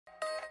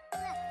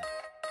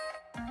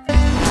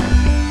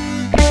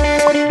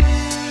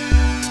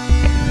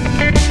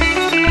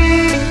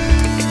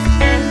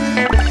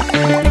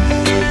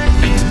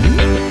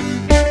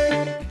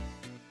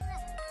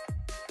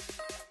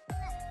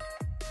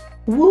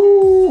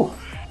Woo!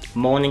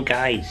 Morning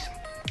guys,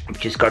 I've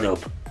just got up.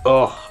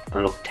 Oh,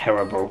 I look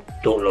terrible,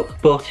 don't look.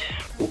 But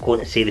we're going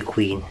to see the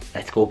Queen.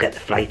 Let's go get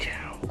the flight.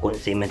 We're going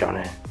to see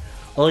Madonna.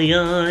 Oi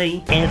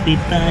oi,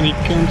 everybody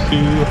comes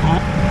to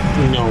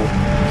No,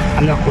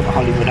 I'm not going to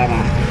Hollywood, am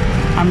I?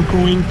 I'm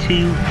going to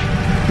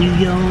New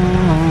York.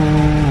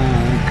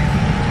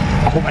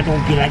 I hope I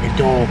don't feel like a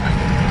dog.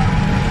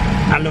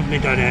 I love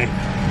Madonna.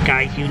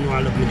 Guys, you know I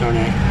love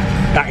Madonna.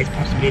 That is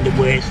possibly the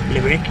worst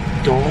lyric,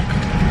 dog,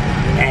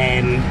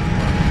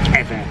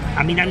 ever.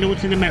 I mean, I know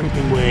it's an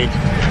American word,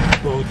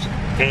 but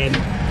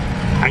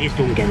I just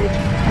don't get it.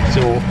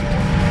 So,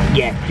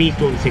 yeah, please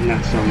don't sing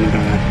that song,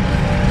 Madonna.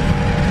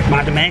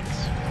 Madamex,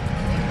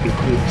 I'm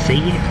coming to see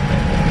you.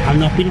 I'll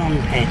not be long,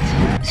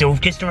 pet. So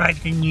we've just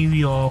arrived in New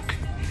York.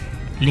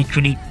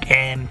 Literally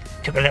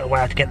took a little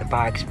while to get the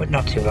bags, but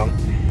not too long.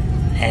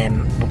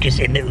 We're just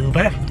in the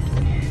Uber,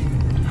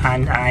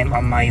 and I'm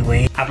on my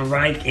way. I've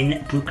arrived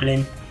in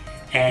Brooklyn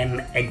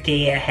a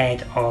day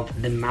ahead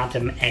of the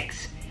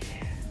madamex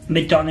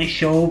Madonna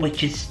show,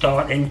 which is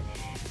starting.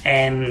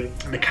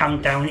 The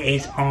countdown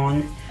is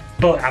on,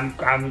 but I'm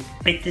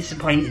a bit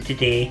disappointed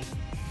today.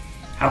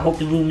 I hope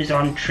the rumours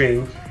aren't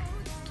true.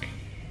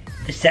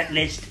 The set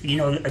list, you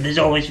know, there's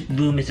always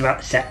rumours about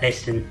the set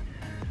list and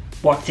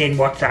what's in,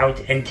 what's out,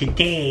 and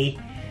today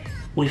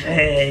we've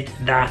heard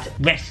that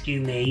Rescue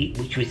Me,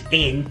 which was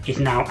in, is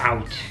now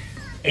out.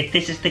 If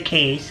this is the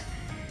case,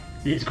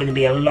 there's going to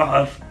be a lot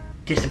of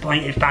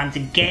disappointed fans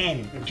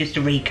again. Just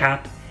to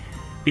recap,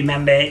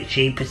 remember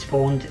she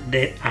postponed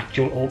the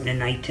actual opening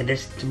night to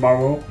this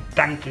tomorrow.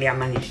 Thankfully I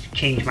managed to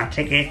change my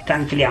ticket.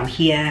 Thankfully I'm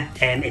here,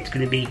 and it's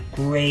going to be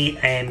great,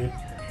 and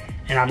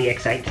I'll be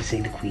excited to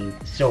see the Queen.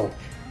 So,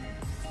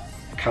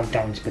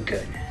 countdown's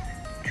begun.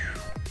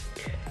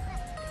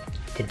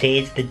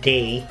 Today's the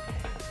day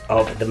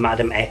of the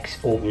madamex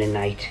opening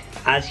night.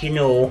 As you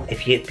know,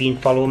 if you've been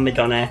following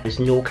Madonna, there's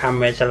no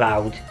cameras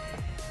allowed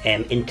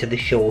into the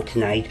show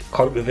tonight.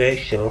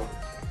 Controversial,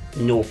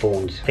 no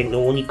phones. I think the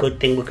only good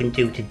thing we can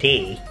do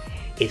today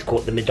is go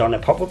to the Madonna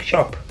pop-up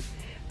shop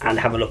and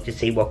have a look to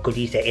see what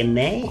goodies are in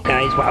there.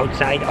 Guys, we're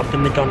outside of the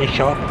Madonna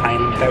shop.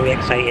 I'm very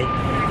excited.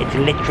 It's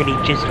literally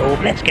just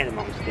open. Let's get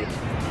amongst it.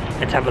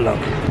 Let's have a look.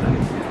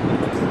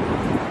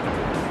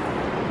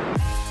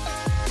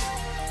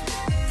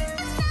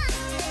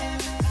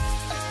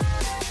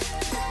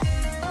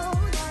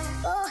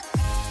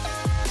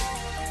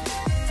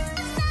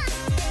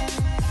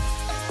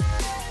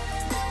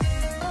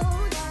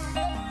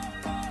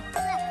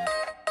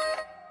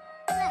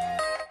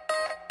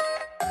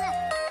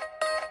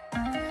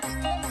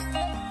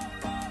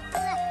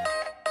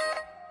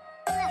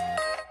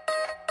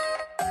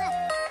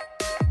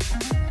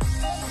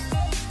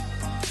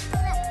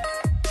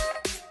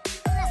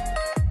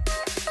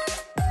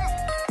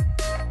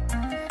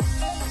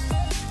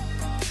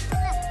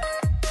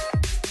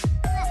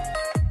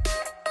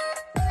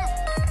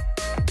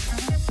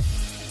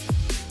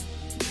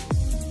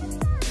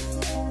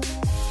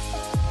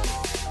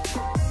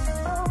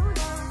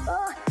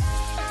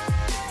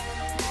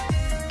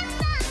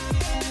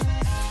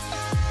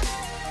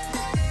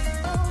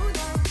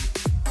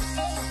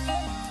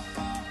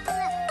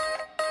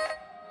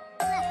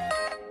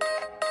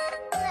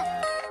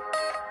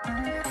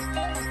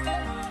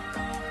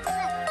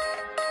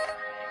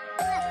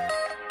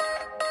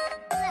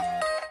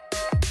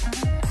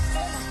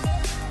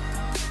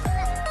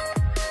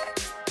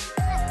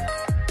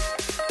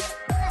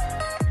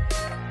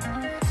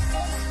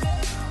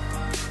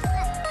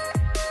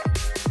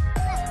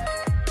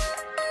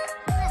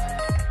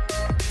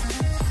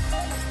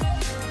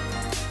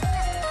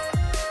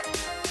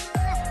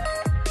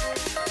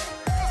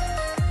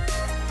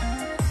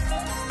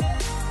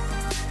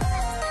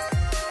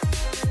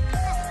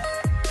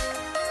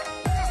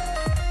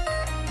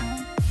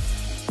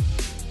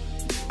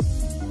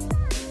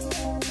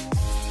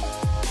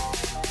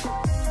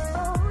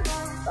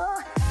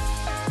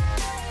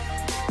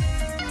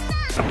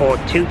 I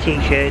bought 2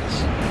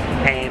 t-shirts,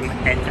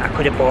 and I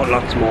could have bought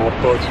lots more,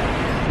 but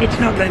it's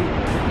not the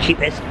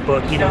cheapest,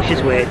 but you know,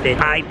 she's worth it.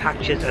 Eye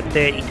patches are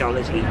 $30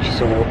 each,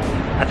 so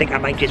I think I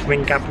might just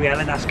ring Gabrielle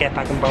and ask her if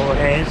I can borrow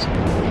hers.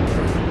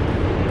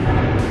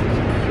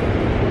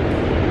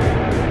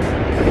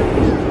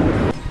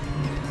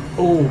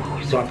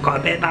 Oh, so I've got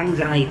a bit of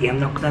anxiety, I'm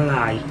not gonna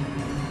lie.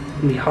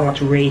 My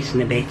heart's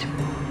racing a bit.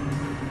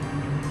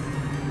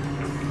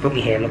 But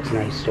my hair looks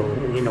nice, so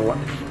you know what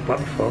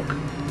the fuck.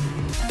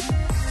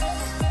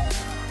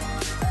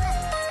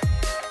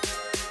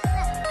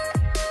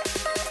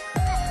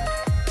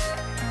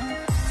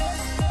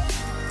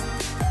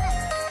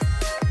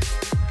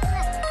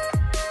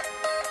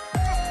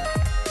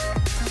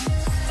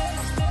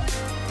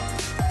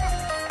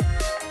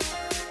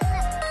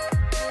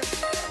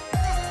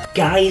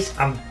 Guys,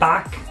 I'm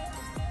back.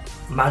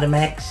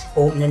 madamex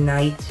opening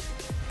night,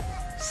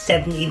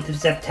 17th of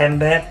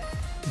September,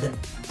 the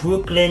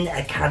Brooklyn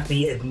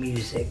Academy of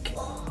Music.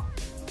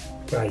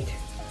 Right,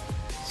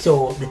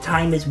 so the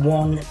time is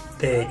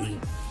 1:30.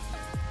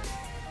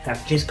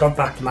 I've just got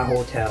back to my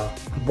hotel.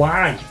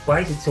 Why?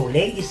 Why is it so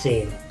late, you're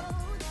saying?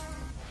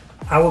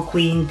 Our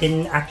Queen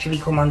didn't actually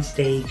come on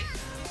stage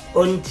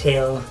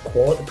until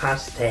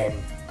 10:15.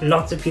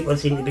 Lots of people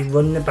seem to be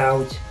running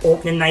about.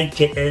 Opening night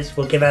jitters,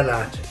 we'll give her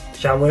that.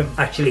 Shall we?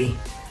 Actually,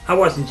 I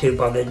wasn't too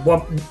bothered.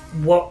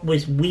 What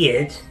was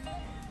weird,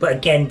 but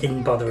again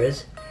didn't bother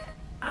us,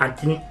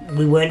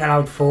 we weren't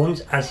allowed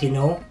phones, as you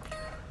know.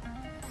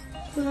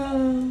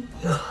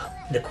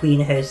 The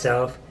Queen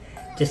herself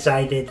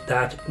decided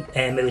that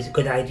it was a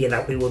good idea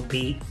that we would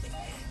be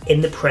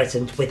in the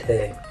present with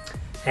her,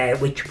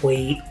 which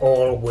we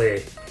all were,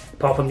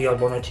 apart from the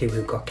odd one or two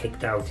who got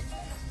kicked out.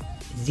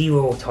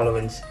 Zero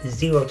tolerance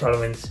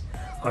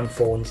on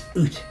phones.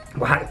 Oot.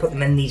 We had to put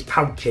them in these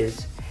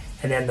pouches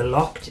and then they're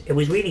locked. It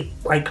was really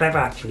quite clever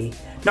actually.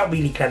 Not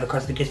really clever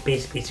because they're just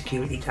basically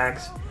security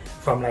tags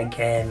from like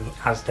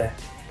Asda,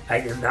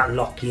 like that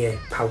lock your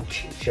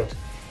pouch shut.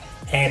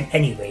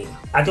 Anyway,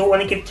 I don't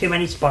want to give too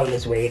many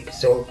spoilers away,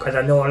 because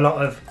I know a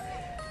lot of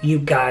you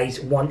guys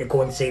want to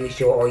go and see the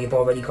show, or you've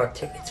already got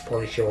tickets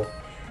for the show.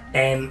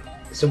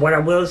 So what I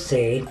will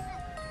say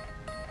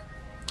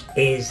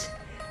is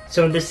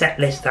some of the set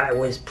list that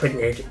was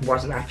printed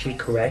wasn't actually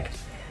correct,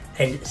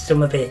 and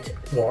some of it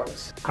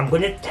was. I'm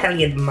going to tell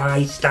you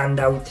my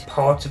standout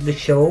parts of the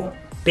show.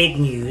 Big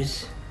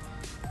news: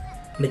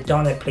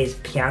 Madonna plays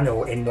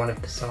piano in one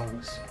of the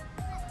songs.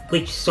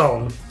 Which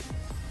song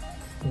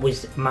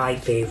was my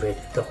favourite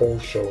of the whole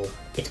show?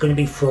 It's going to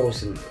be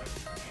Frozen.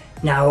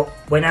 Now,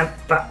 when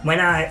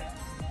I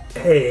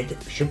heard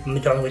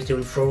Madonna was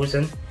doing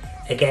Frozen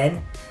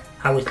again,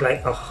 I was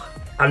like, oh,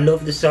 I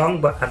love the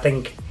song, but I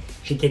think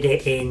she did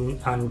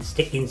it on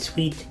Sticking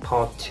Sweet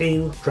Part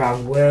 2,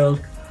 Drowned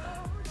World.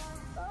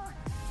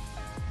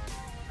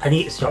 I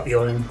need to stop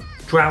yawning.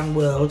 Drowned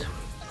World,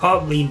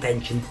 Art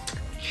Reinvention,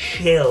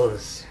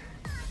 chills.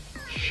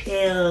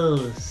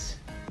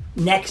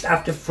 Next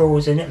after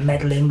Frozen,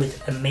 Meddling was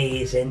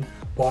amazing.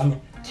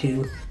 1,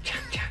 2, cha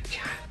cha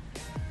cha.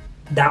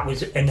 That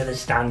was another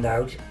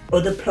standout.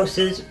 Other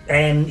pluses,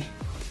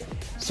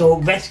 so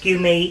Rescue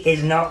Me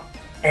is not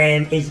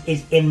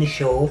is in the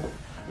show,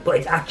 but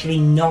it's actually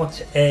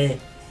not a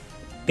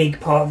big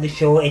part of the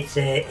show. It's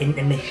a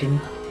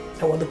intermission. Is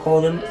that what they call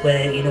them?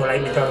 Where, you know,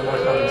 like Madonna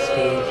was on the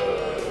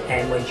stage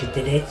and when she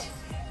did it.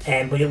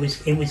 But it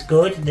was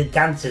good. The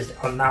dancers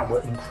on that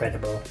were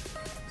incredible.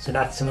 So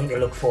that's something to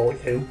look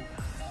forward to.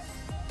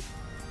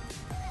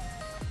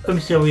 I'm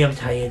sorry, I'm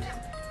tired.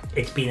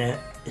 It's been a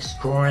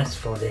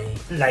stressful day.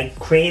 Like,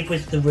 Crave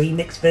was the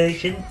remix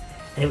version,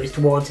 and it was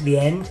towards the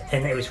end,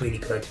 and it was really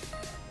good.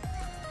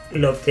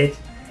 Loved it.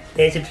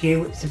 There's a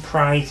few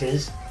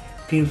surprises,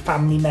 a few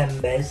family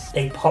members.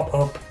 They pop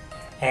up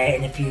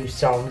in a few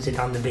songs and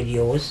on the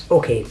videos.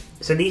 Okay,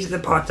 so these are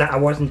the parts that I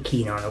wasn't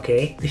keen on,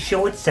 okay? The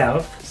show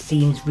itself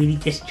seems really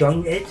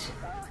disjointed.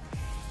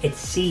 It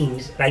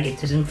seems like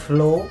it doesn't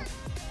flow,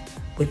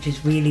 which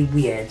is really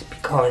weird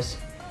because,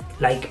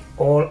 like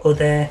all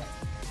other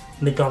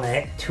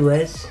Madonna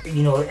tours,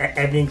 you know,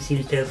 everything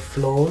seems to have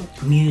flown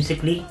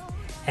musically,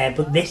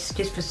 but this,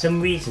 just for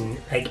some reason,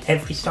 like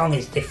every song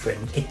is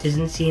different. It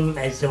doesn't seem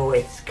as though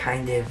it's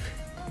kind of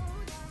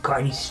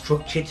got any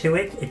structure to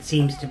it. It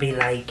seems to be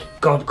like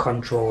God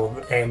Control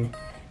and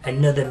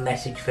another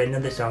message for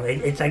another song.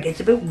 It's like, it's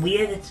a bit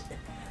weird.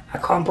 I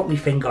can't put my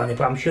finger on it,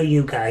 but I'm sure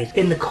you guys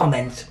in the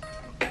comments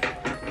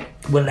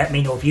will let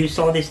me know if you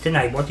saw this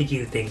tonight. What did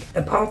you think?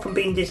 Apart from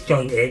being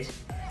disjointed,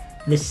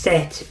 the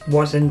set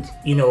wasn't,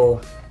 you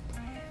know,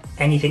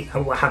 anything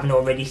I haven't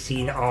already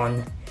seen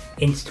on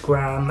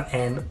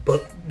Instagram,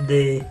 but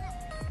the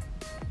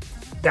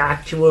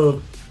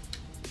actual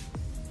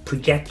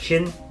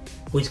projection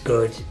was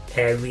good,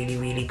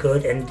 really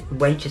good. And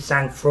when she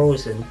sang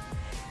Frozen,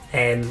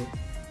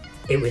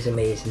 it was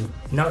amazing.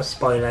 Not a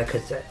spoiler,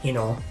 because you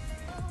know,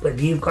 but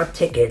if you've got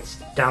tickets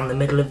down the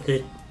middle of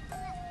the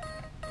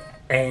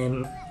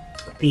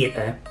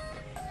theatre,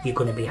 you're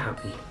going to be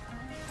happy.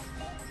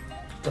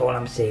 That's all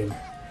I'm saying.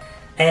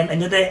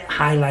 Another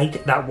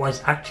highlight that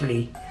was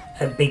actually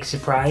a big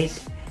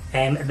surprise,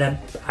 I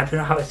don't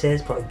know how to say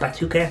this, but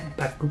Batuka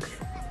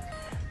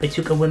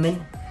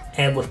women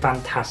were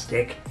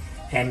fantastic,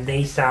 and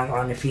they sang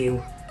on a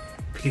few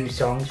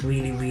songs,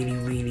 really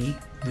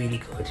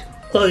good.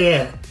 Oh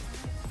yeah,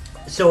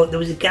 so there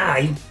was a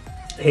guy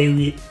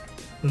who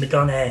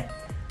Madonna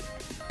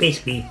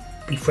basically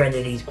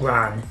befriended his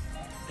gran,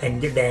 and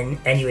then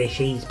anyway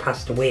she's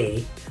passed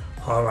away,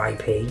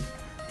 R.I.P.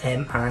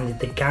 And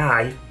the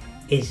guy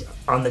is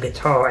on the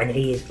guitar and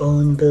he is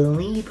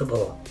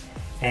unbelievable.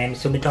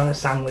 So Madonna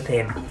sang with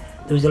him.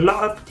 There was a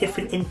lot of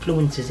different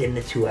influences in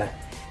the tour,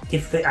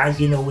 different,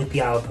 as you know, with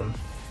the album.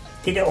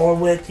 Did it all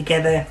work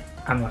together?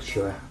 I'm not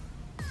sure.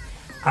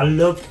 I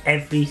loved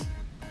every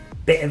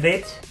bit of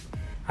it.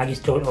 I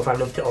just don't know if I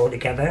loved it all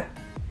together.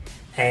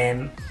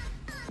 And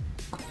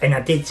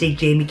I did see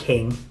Jamie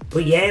King,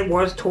 but yeah, it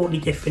was totally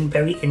different,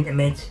 very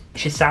intimate.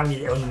 She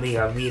sounded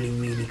unreal,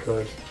 really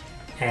good.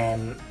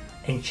 And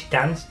she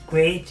danced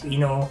great, you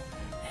know,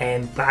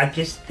 but I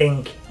just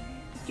think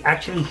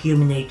actually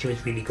Human Nature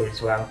was really good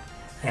as well.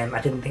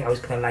 I didn't think I was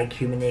going to like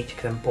Human Nature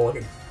because I'm bored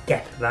to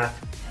death of that,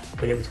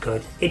 but it was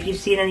good. If you've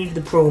seen any of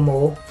the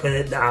promo for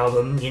the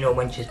album, you know,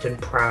 when she's done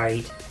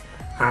Pride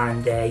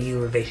and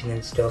Eurovision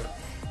and stuff,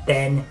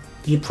 then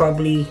you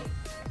probably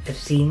have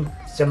seen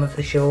some of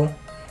the show,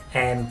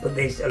 but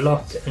there's a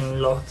lot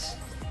and lots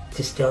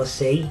to still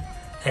see,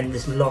 and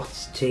there's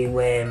lots to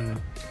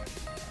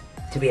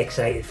be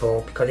excited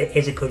for, because it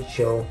is a good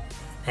show,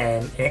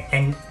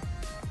 and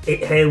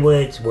her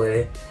words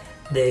were,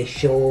 the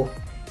show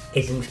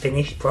isn't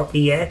finished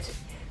properly yet,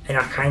 and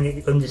I kind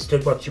of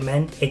understood what she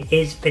meant. It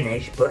is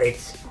finished, but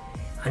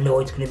I know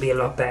it's going to be a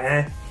lot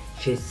better.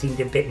 She seemed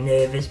a bit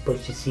nervous, but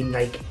she seemed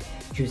like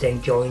she was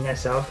enjoying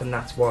herself, and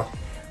that's what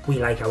we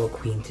like our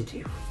queen to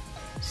do.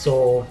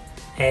 So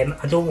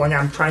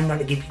I'm trying not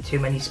to give you too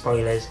many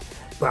spoilers,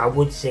 but I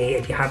would say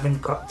if you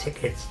haven't got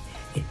tickets,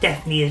 it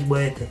definitely is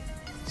worth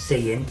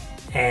seeing,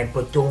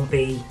 but don't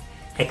be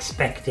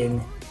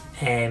expecting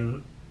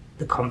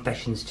the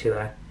Confessions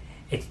tour.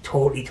 It's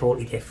totally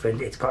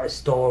different. It's got a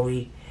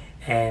story,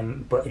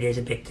 but it is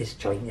a bit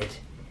disjointed,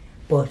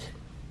 but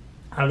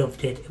I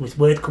loved it. It was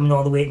worth coming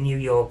all the way to New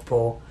York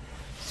for.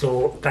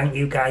 So thank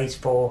you guys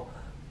for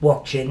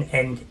watching,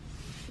 and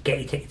get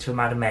your tickets for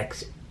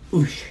madamex.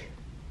 Oosh.